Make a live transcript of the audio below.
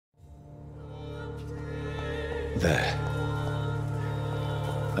There.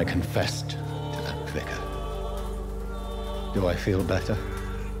 I confessed to that vicar. Do I feel better?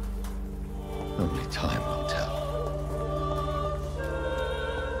 Only time will tell.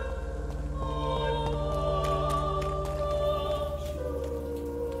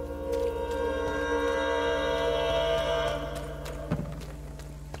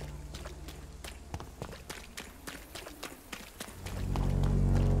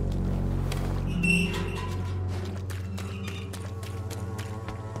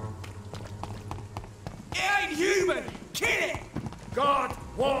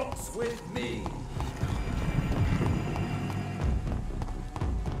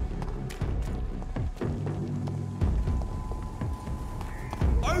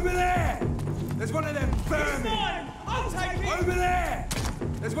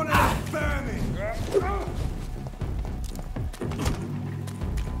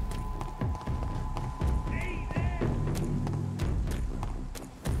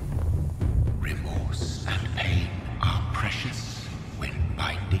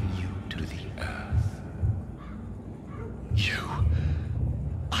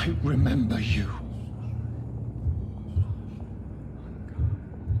 Remember you.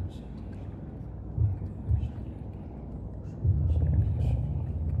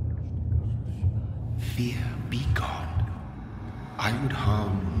 Fear be gone. I would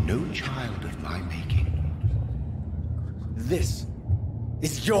harm no child of my making. This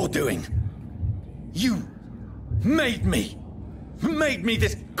is your doing. You made me. Made me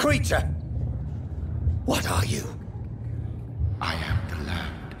this creature. What are you? I am the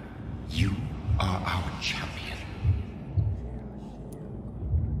land. You are our champion.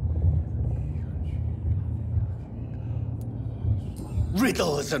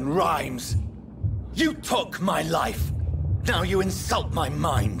 Riddles and rhymes. You took my life. Now you insult my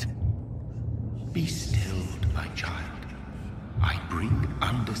mind. Be stilled, my child. I bring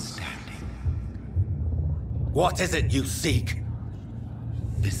understanding. What is it you seek?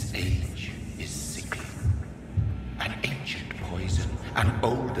 This age is sickly. An ancient poison, an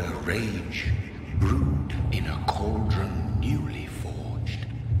older rage, brewed in a cauldron newly forged.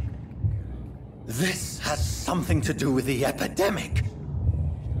 This has something to do with the epidemic.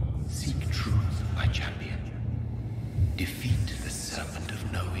 Seek truth, my champion. Defeat the serpent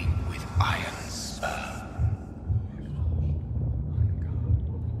of knowing with iron spur.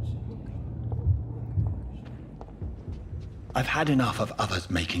 I've had enough of others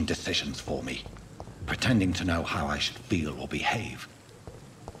making decisions for me, pretending to know how I should feel or behave.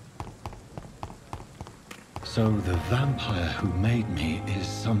 So the vampire who made me is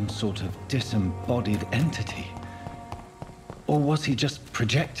some sort of disembodied entity? Or was he just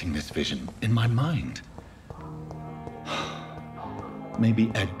projecting this vision in my mind?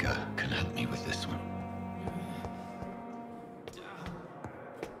 Maybe Edgar can help me with this one.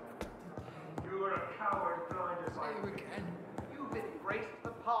 You were a coward blinded by you again. You've embraced the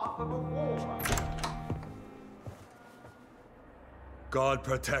path of a war. God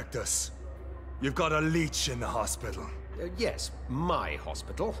protect us. You've got a leech in the hospital. Yes, my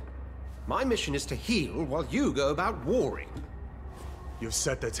hospital. My mission is to heal while you go about warring. You've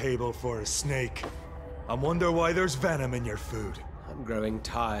set the table for a snake. I wonder why there's venom in your food. I'm growing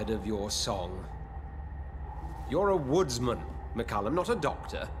tired of your song. You're a woodsman, McCallum, not a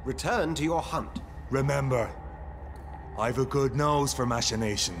doctor. Return to your hunt. Remember, I've a good nose for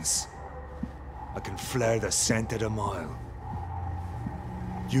machinations. I can flare the scent at a mile.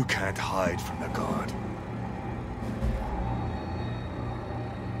 You can't hide from the god.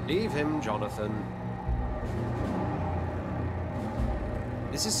 Leave him, Jonathan.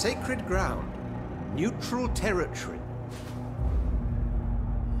 This is sacred ground. Neutral territory.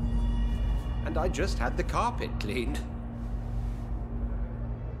 And I just had the carpet cleaned.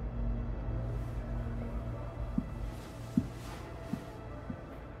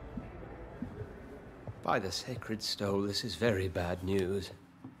 By the sacred stole, this is very bad news.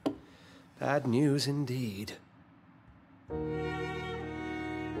 Bad news indeed.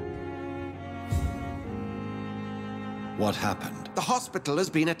 What happened? The hospital has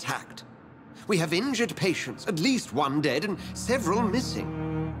been attacked. We have injured patients, at least one dead and several missing.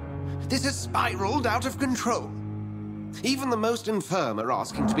 This has spiraled out of control. Even the most infirm are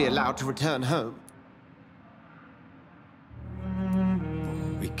asking to be allowed to return home.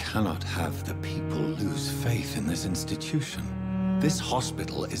 We cannot have the people lose faith in this institution. This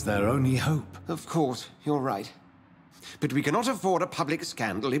hospital is their only hope. Of course, you're right. But we cannot afford a public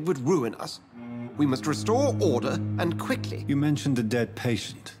scandal. It would ruin us. We must restore order, and quickly. You mentioned a dead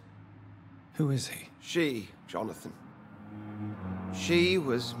patient. Who is he? She, Jonathan. She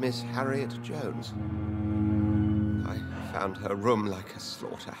was Miss Harriet Jones. found her room like a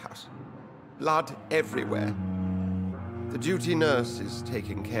slaughterhouse. Blood everywhere. The duty nurse is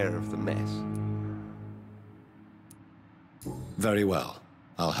taking care of the mess. Very well.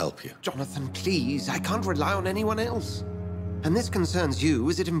 I'll help you. Jonathan, please, I can't rely on anyone else. And this concerns you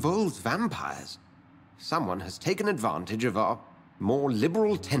as it involves vampires. Someone has taken advantage of our more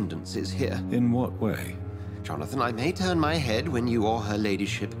liberal tendencies here. In what way? Jonathan, I may turn my head when you or her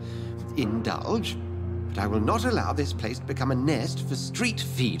ladyship indulge, but I will not allow this place to become a nest for street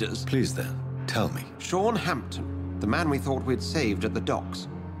feeders. Please then, tell me. Sean Hampton, the man we thought we'd saved at the docks.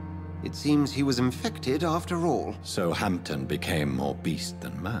 It seems he was infected after all. So Hampton became more beast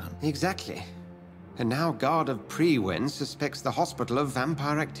than man. Exactly. And now Guard of Prewen suspects the hospital of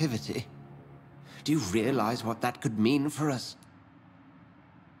vampire activity. Do you realize what that could mean for us?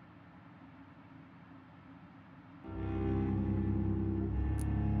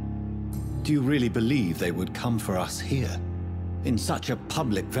 Do you really believe they would come for us here? In such a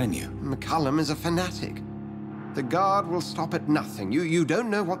public venue? McCullum is a fanatic. The Guard will stop at nothing. You don't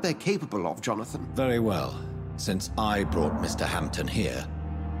know what they're capable of, Jonathan. Very well. Since I brought Mr. Hampton here,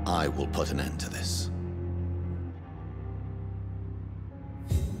 I will put an end to this.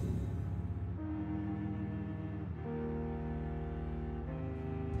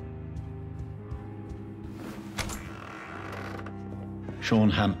 Sean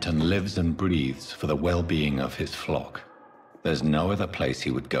Hampton lives and breathes for the well-being of his flock. There's no other place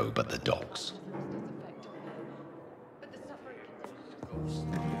he would go but the docks.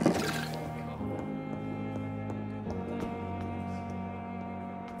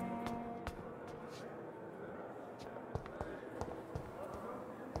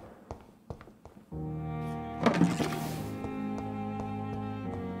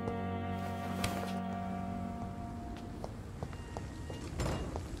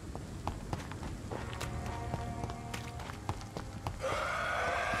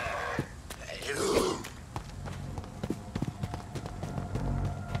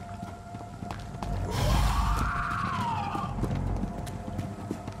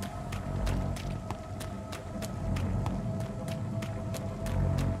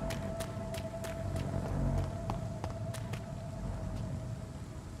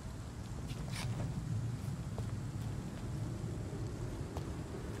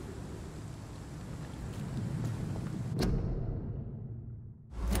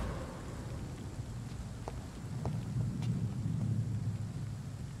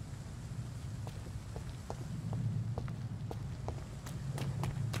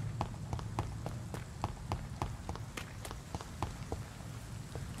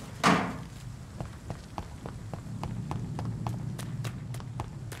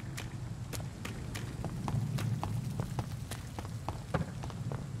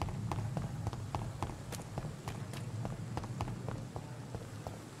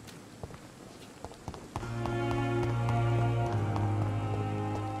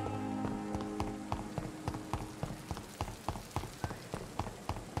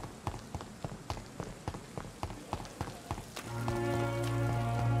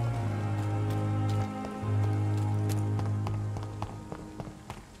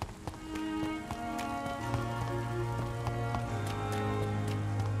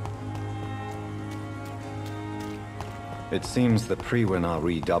 It seems the Prewen are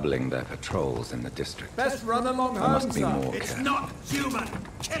redoubling their patrols in the district. Best run along There home, must be sir. more It's careful. not human.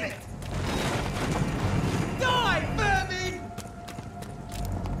 Kill it. Die, vermin!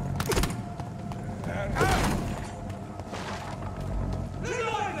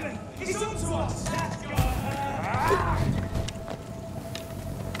 Reloading! He's on to us. That's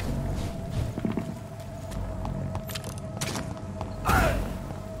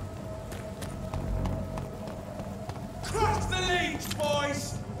Crush the leech,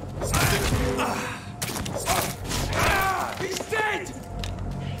 boys! He's dead!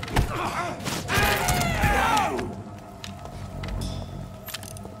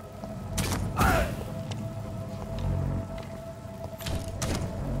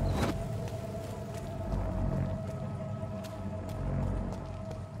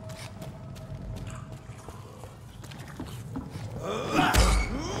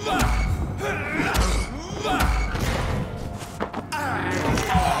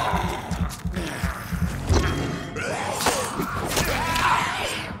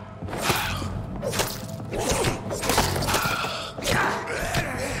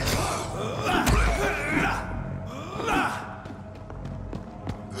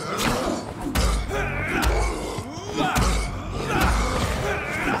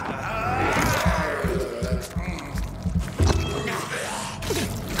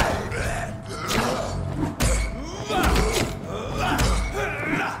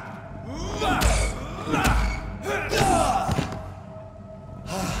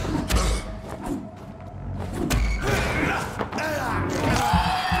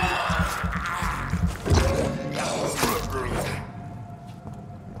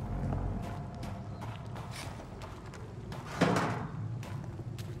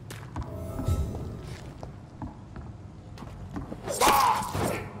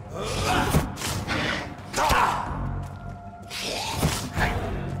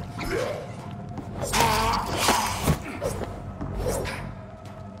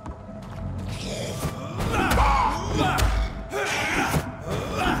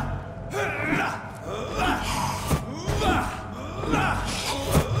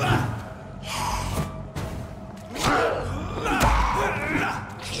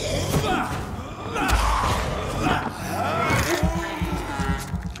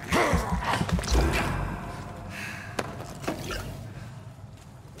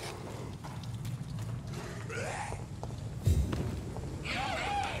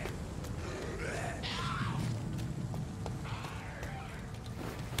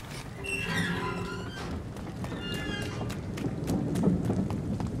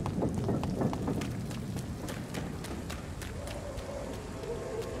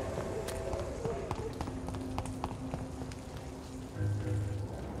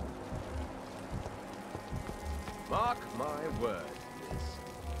 Mark my words, miss.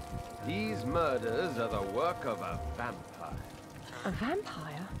 These murders are the work of a vampire. A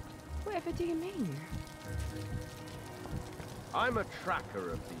vampire? Whatever do you mean? I'm a tracker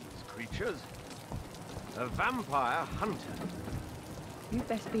of these creatures. A vampire hunter. You'd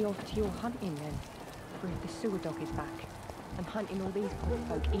best be off to your hunting then. For if the sewer dog is back and hunting all these poor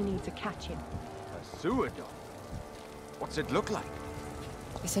folk, he needs a catching. A sewer dog? What's it look like?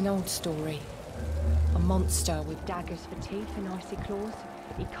 It's an old story. A monster with daggers for teeth and icy claws.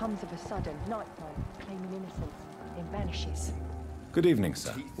 He comes of a sudden, nighttime, claiming innocence, then vanishes. Good evening,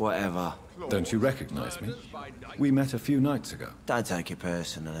 sir. Whatever. Don't you recognize me? We met a few nights ago. Don't take it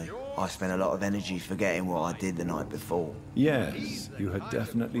personally. I spent a lot of energy forgetting what I did the night before. Yes, you had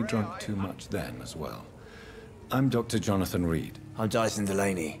definitely drunk too much then as well. I'm Dr. Jonathan Reid. I'm Dyson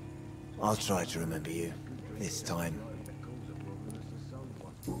Delaney. I'll try to remember you. This time.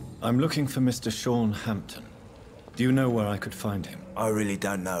 I'm looking for Mr. Sean Hampton. Do you know where I could find him? I really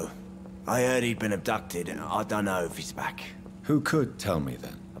don't know. I heard he'd been abducted, and I don't know if he's back. Who could tell me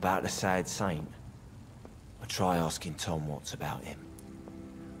then? About the sad saint? I'll try asking Tom what's about him.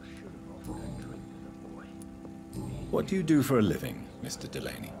 What do you do for a living, Mr.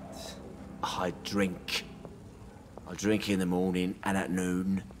 Delaney? I drink. I drink in the morning and at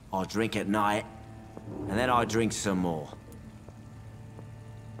noon. I drink at night, and then I drink some more.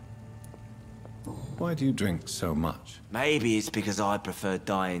 Why do you drink so much? Maybe it's because I prefer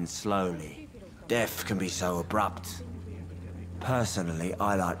dying slowly. Death can be so abrupt. Personally,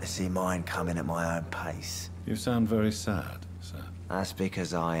 I like to see mine coming at my own pace. You sound very sad, sir. That's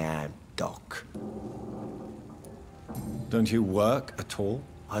because I am, Doc. Don't you work at all?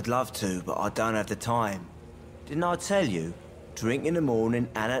 I'd love to, but I don't have the time. Didn't I tell you? Drink in the morning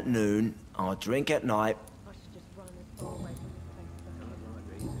and at noon. I drink at night.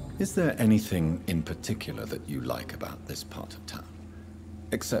 Is there anything in particular that you like about this part of town?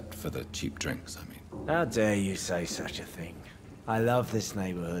 Except for the cheap drinks, I mean. How dare you say such a thing? I love this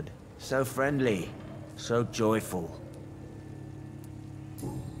neighborhood. So friendly. So joyful.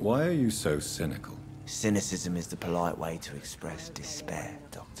 Why are you so cynical? Cynicism is the polite way to express despair,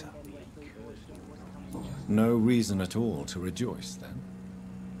 Doctor. No reason at all to rejoice, then?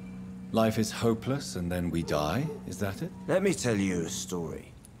 Life is hopeless and then we die, is that it? Let me tell you a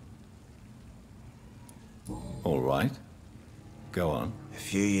story. All right. Go on. A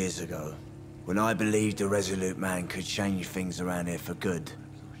few years ago, when I believed a resolute man could change things around here for good,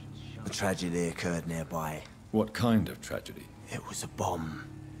 a tragedy occurred nearby. What kind of tragedy? It was a bomb.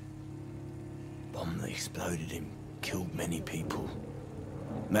 Bomb that exploded and killed many people.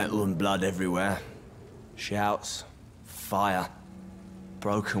 Metal and blood everywhere. Shouts, fire,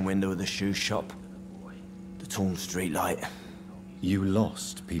 broken window of the shoe shop, the torn street light. You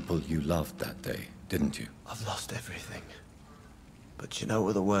lost people you loved that day, didn't you? I've lost everything. But you know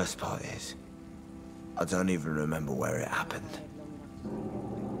what the worst part is? I don't even remember where it happened.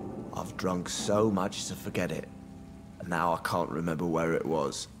 I've drunk so much to forget it, and now I can't remember where it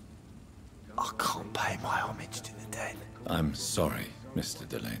was. I can't pay my homage to the dead. I'm sorry, Mr.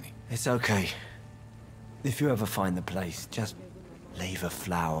 Delaney. It's okay. If you ever find the place, just leave a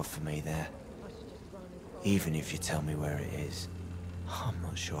flower for me there. Even if you tell me where it is. I'm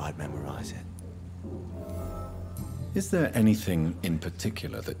not sure I'd memorize it. Is there anything in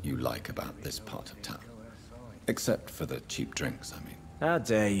particular that you like about this part of town? Except for the cheap drinks, I mean. How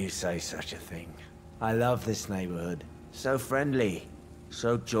dare you say such a thing? I love this neighborhood. So friendly.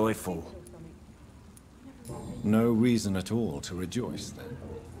 So joyful. No reason at all to rejoice, then?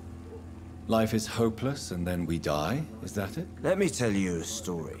 Life is hopeless and then we die, is that it? Let me tell you a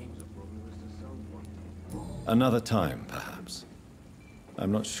story. Another time, perhaps.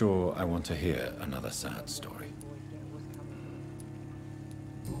 I'm not sure I want to hear another sad story.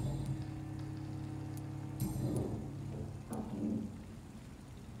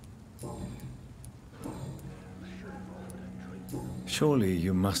 Surely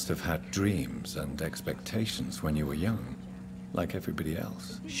you must have had dreams and expectations when you were young, like everybody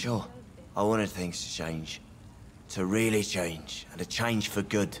else. Sure. I wanted things to change. To really change, and to change for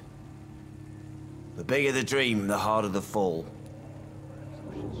good. The bigger the dream, the harder the fall.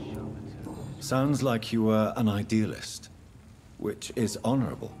 Sounds like you were an idealist, which is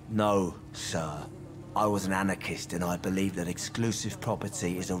honorable. No, sir. I was an anarchist, and I believed that exclusive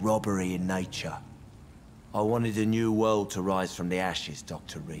property is a robbery in nature. I wanted a new world to rise from the ashes,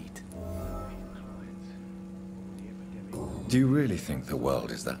 Dr. Reid. Do you really think the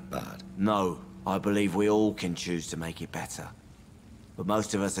world is that bad? No, I believe we all can choose to make it better. But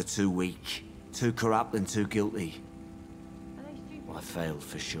most of us are too weak, too corrupt and too guilty. I failed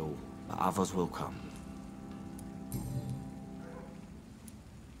for sure, but others will come.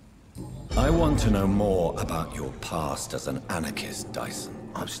 I want to know more about your past as an anarchist, Dyson.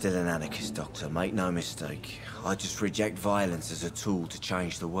 I'm still an anarchist, Doctor, make no mistake. I just reject violence as a tool to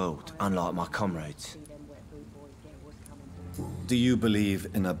change the world, unlike my comrades. Do you believe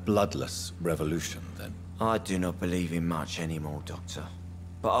in a bloodless revolution, then? I do not believe in much anymore, Doctor.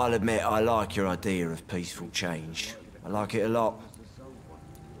 But I'll admit I like your idea of peaceful change. I like it a lot.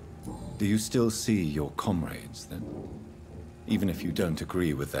 Do you still see your comrades, then? Even if you don't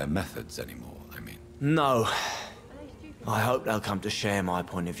agree with their methods anymore, I mean. No. I hope they'll come to share my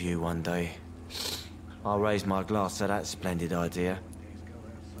point of view one day. I'll raise my glass to that splendid idea.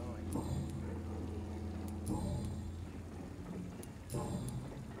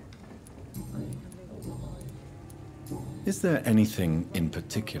 Is there anything in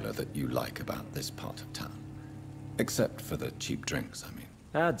particular that you like about this part of town? Except for the cheap drinks, I mean.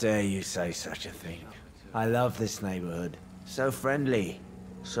 How dare you say such a thing? I love this neighborhood. So friendly,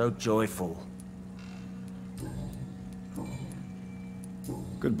 so joyful.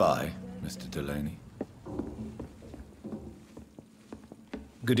 Goodbye, Mr. Delaney.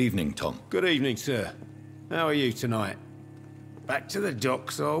 Good evening, Tom. Good evening, sir. How are you tonight? Back to the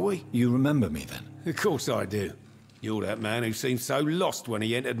docks, are we? You remember me, then? Of course I do. You're that man who seemed so lost when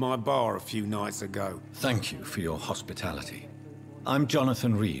he entered my bar a few nights ago. Thank you for your hospitality. I'm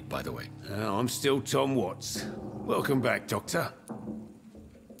Jonathan Reid, by the way. I'm still Tom Watts. Welcome back, Doctor.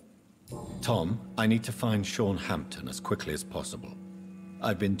 Tom, I need to find Sean Hampton as quickly as possible.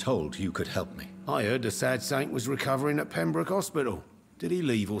 I've been told you could help me. I heard the sad saint was recovering at Pembroke Hospital. Did he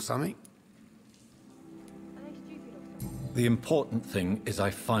leave or something? The important thing is I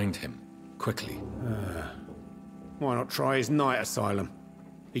find him, quickly. Why not try his night asylum?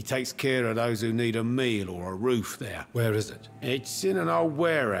 He takes care of those who need a meal or a roof there. Where is it? It's in an old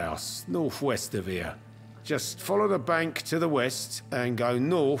warehouse, northwest of here. Just follow the bank to the west and go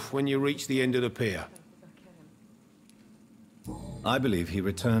north when you reach the end of the pier. I believe he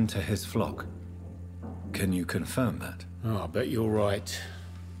returned to his flock. Can you confirm that? Oh, I bet you're right.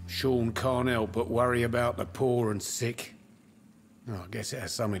 Sean can't help but worry about the poor and sick. Oh, I guess it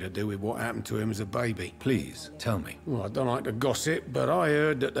has something to do with what happened to him as a baby. Please, tell me. Well, I don't like to gossip, but I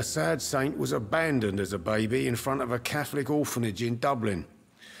heard that the sad saint was abandoned as a baby in front of a Catholic orphanage in Dublin.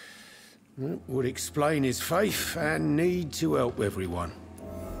 That would explain his faith and need to help everyone.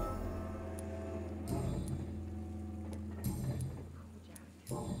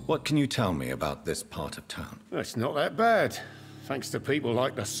 What can you tell me about this part of town? It's not that bad. Thanks to people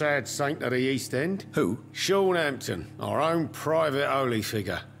like the sad saint at the East End. Who? Sean Hampton, our own private holy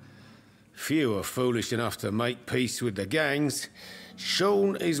figure. Few are foolish enough to make peace with the gangs.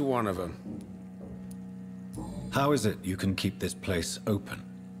 Sean is one of them. How is it you can keep this place open?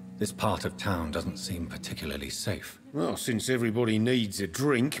 This part of town doesn't seem particularly safe. Well, since everybody needs a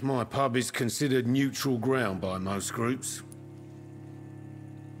drink, my pub is considered neutral ground by most groups.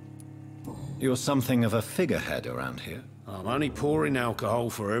 You're something of a figurehead around here. I'm only pouring alcohol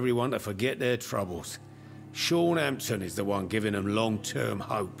for everyone to forget their troubles. Sean Hampton is the one giving them long-term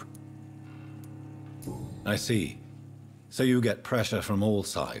hope. I see. So you get pressure from all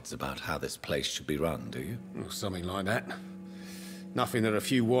sides about how this place should be run, do you? Or something like that. Nothing that a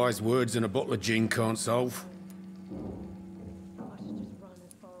few wise words and a bottle of gin can't solve.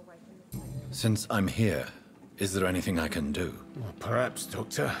 Since I'm here, is there anything I can do? Well, perhaps,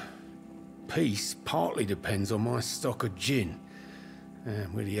 Doctor. Peace partly depends on my stock of gin.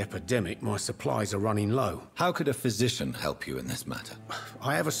 And with the epidemic, my supplies are running low. How could a physician help you in this matter?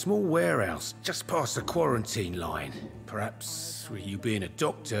 I have a small warehouse just past the quarantine line. Perhaps, with you being a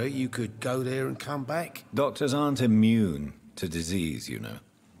doctor, you could go there and come back? Doctors aren't immune to disease, you know.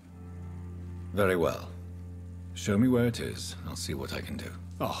 Very well. Show me where it is. I'll see what I can do.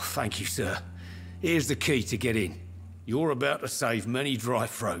 Oh, thank you, sir. Here's the key to get in. You're about to save many dry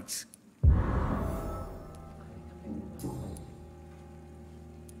throats.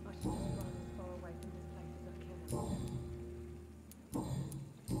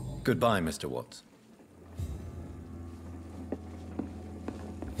 Goodbye, Mr. Watts.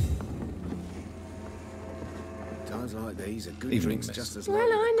 Times like these are good Evening, drinks miss. just as Well,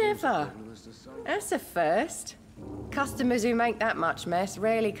 I never. That's a first. Customers who make that much mess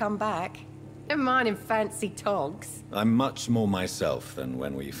rarely come back. Never mind in fancy togs. I'm much more myself than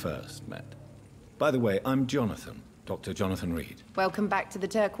when we first met. By the way, I'm Jonathan, Dr. Jonathan Reid. Welcome back to the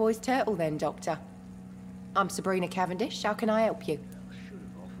Turquoise Turtle then, Doctor. I'm Sabrina Cavendish. How can I help you?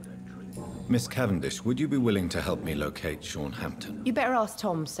 Miss Cavendish, would you be willing to help me locate Sean Hampton? You better ask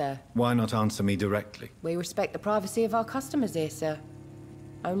Tom, sir. Why not answer me directly? We respect the privacy of our customers here, sir.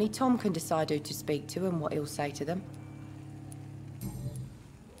 Only Tom can decide who to speak to and what he'll say to them.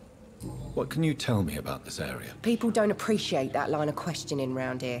 What can you tell me about this area? People don't appreciate that line of questioning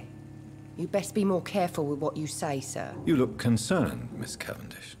round here. You best be more careful with what you say, sir. You look concerned, Miss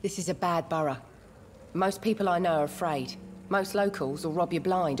Cavendish. This is a bad borough. Most people I know are afraid. Most locals will rob you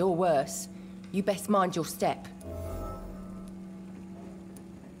blind, or worse. You best mind your step.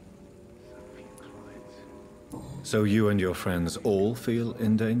 So you and your friends all feel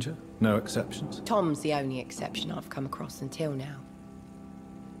in danger? No exceptions? Tom's the only exception I've come across until now.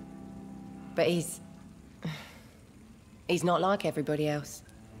 But he's not like everybody else.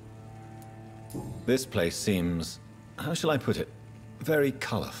 This place seems, how shall I put it, very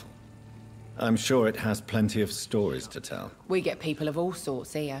colourful. I'm sure it has plenty of stories to tell. We get people of all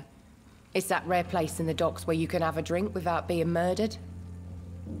sorts here. It's that rare place in the docks where you can have a drink without being murdered.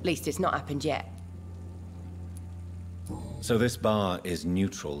 At least it's not happened yet. So this bar is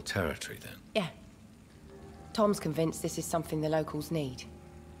neutral territory then? Yeah. Tom's convinced this is something the locals need.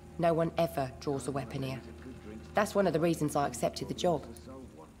 No one ever draws a weapon here. That's one of the reasons I accepted the job.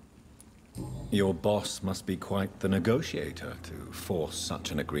 Your boss must be quite the negotiator to force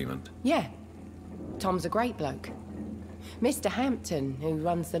such an agreement. Yeah. Tom's a great bloke. Mr. Hampton, who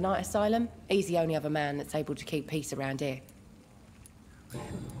runs the night asylum, he's the only other man that's able to keep peace around here.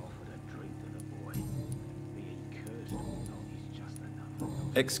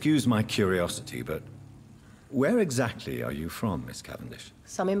 Excuse my curiosity, but where exactly are you from, Miss Cavendish?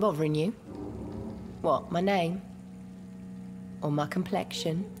 Something bothering you? What, my name? Or my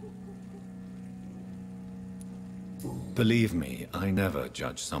complexion? Believe me, I never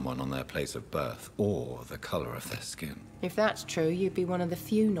judge someone on their place of birth or the colour of their skin. If that's true, you'd be one of the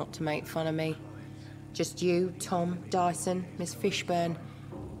few not to make fun of me. Just you, Tom, Dyson, Miss Fishburne,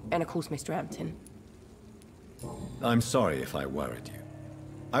 and of course Mr. Hampton. I'm sorry if I worried you.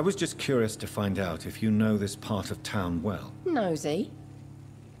 I was just curious to find out if you know this part of town well. Nosy.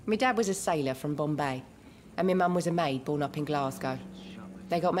 My dad was a sailor from Bombay, and my mum was a maid born up in Glasgow.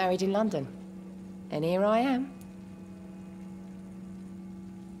 They got married in London, and here I am.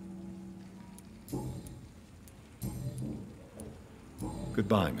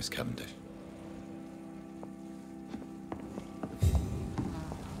 Goodbye, Miss Cavendish.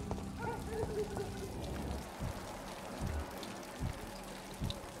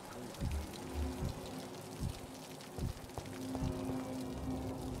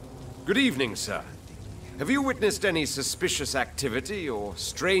 Good evening, sir. Have you witnessed any suspicious activity or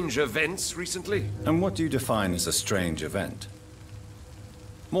strange events recently? And what do you define as a strange event?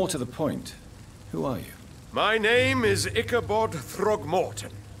 More to the point, who are you? My name is Ichabod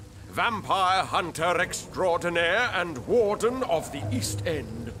Throgmorton, vampire hunter extraordinaire and warden of the East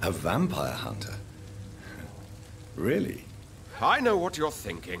End. A vampire hunter? Really? I know what you're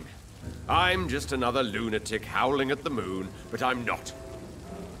thinking. I'm just another lunatic howling at the moon, but I'm not.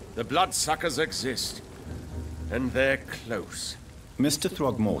 The bloodsuckers exist, and they're close. Mr.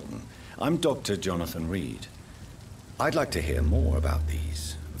 Throgmorton, I'm Dr. Jonathan Reid. I'd like to hear more about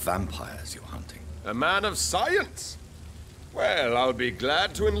these vampires you're hunting. A man of science? Well, I'll be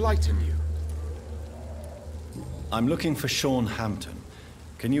glad to enlighten you. I'm looking for Sean Hampton.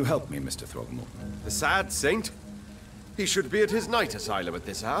 Can you help me, Mr. Throgmorton? The sad saint? He should be at his night asylum at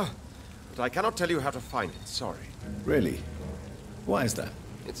this hour, but I cannot tell you how to find it, sorry. Really? Why is that?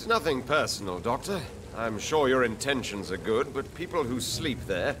 It's nothing personal, Doctor. I'm sure your intentions are good, but people who sleep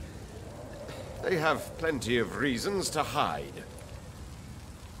there, they have plenty of reasons to hide.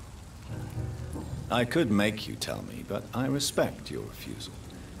 I could make you tell me, but I respect your refusal.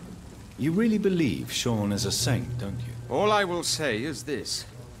 You really believe Sean is a saint, don't you? All I will say is this.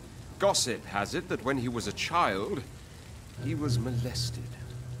 Gossip has it that when he was a child, he was molested.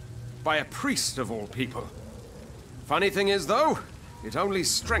 By a priest of all people. Funny thing is, though, it only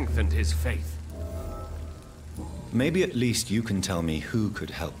strengthened his faith. Maybe at least you can tell me who could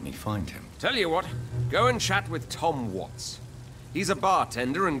help me find him. Tell you what, go and chat with Tom Watts. He's a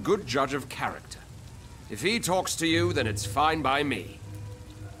bartender and good judge of character. If he talks to you, then it's fine by me.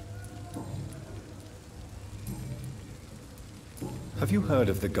 Have you heard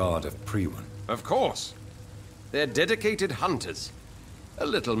of the Guard of Prewan? Of course. They're dedicated hunters. A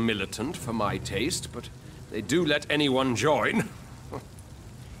little militant for my taste, but they do let anyone join.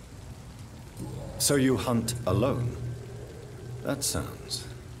 So you hunt alone? That sounds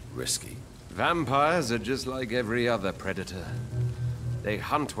risky. Vampires are just like every other predator. They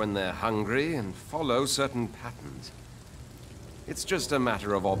hunt when they're hungry and follow certain patterns. It's just a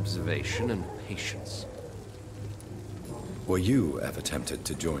matter of observation and patience. Were you ever tempted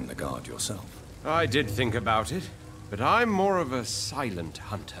to join the Guard yourself? I did think about it, but I'm more of a silent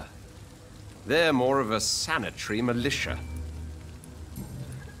hunter. They're more of a sanitary militia.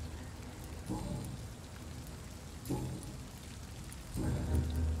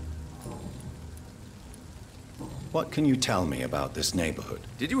 What can you tell me about this neighborhood?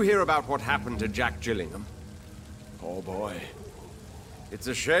 Did you hear about what happened to Jack Gillingham? Oh boy. It's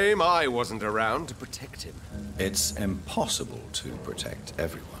a shame I wasn't around to protect him. It's impossible to protect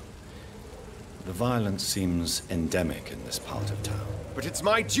everyone. The violence seems endemic in this part of town. But it's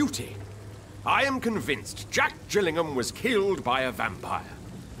my duty. I am convinced Jack Gillingham was killed by a vampire.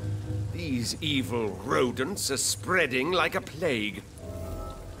 These evil rodents are spreading like a plague.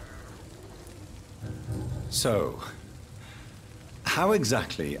 So, how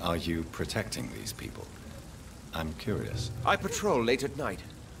exactly are you protecting these people? I'm curious. I patrol late at night,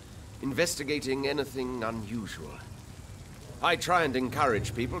 investigating anything unusual. I try and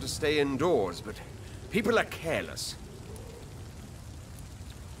encourage people to stay indoors, but people are careless.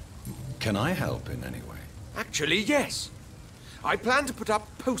 Can I help in any way? Actually, yes. I plan to put up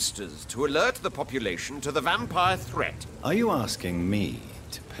posters to alert the population to the vampire threat. Are you asking me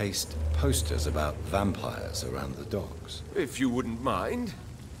to paste posters about vampires around the docks? If you wouldn't mind.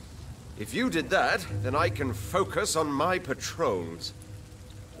 If you did that, then I can focus on my patrols.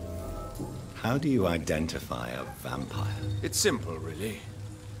 How do you identify a vampire? It's simple, really.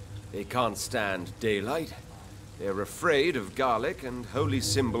 They can't stand daylight. They're afraid of garlic and holy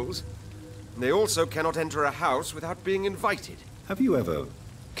symbols. They also cannot enter a house without being invited. Have you ever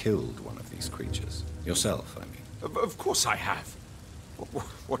killed one of these creatures? Yourself, I mean. Of course I have.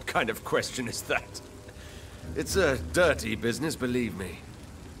 What kind of question is that? It's a dirty business, believe me.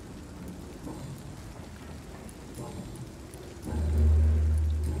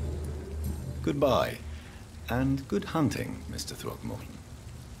 Goodbye, and good hunting, Mr. Throckmorton.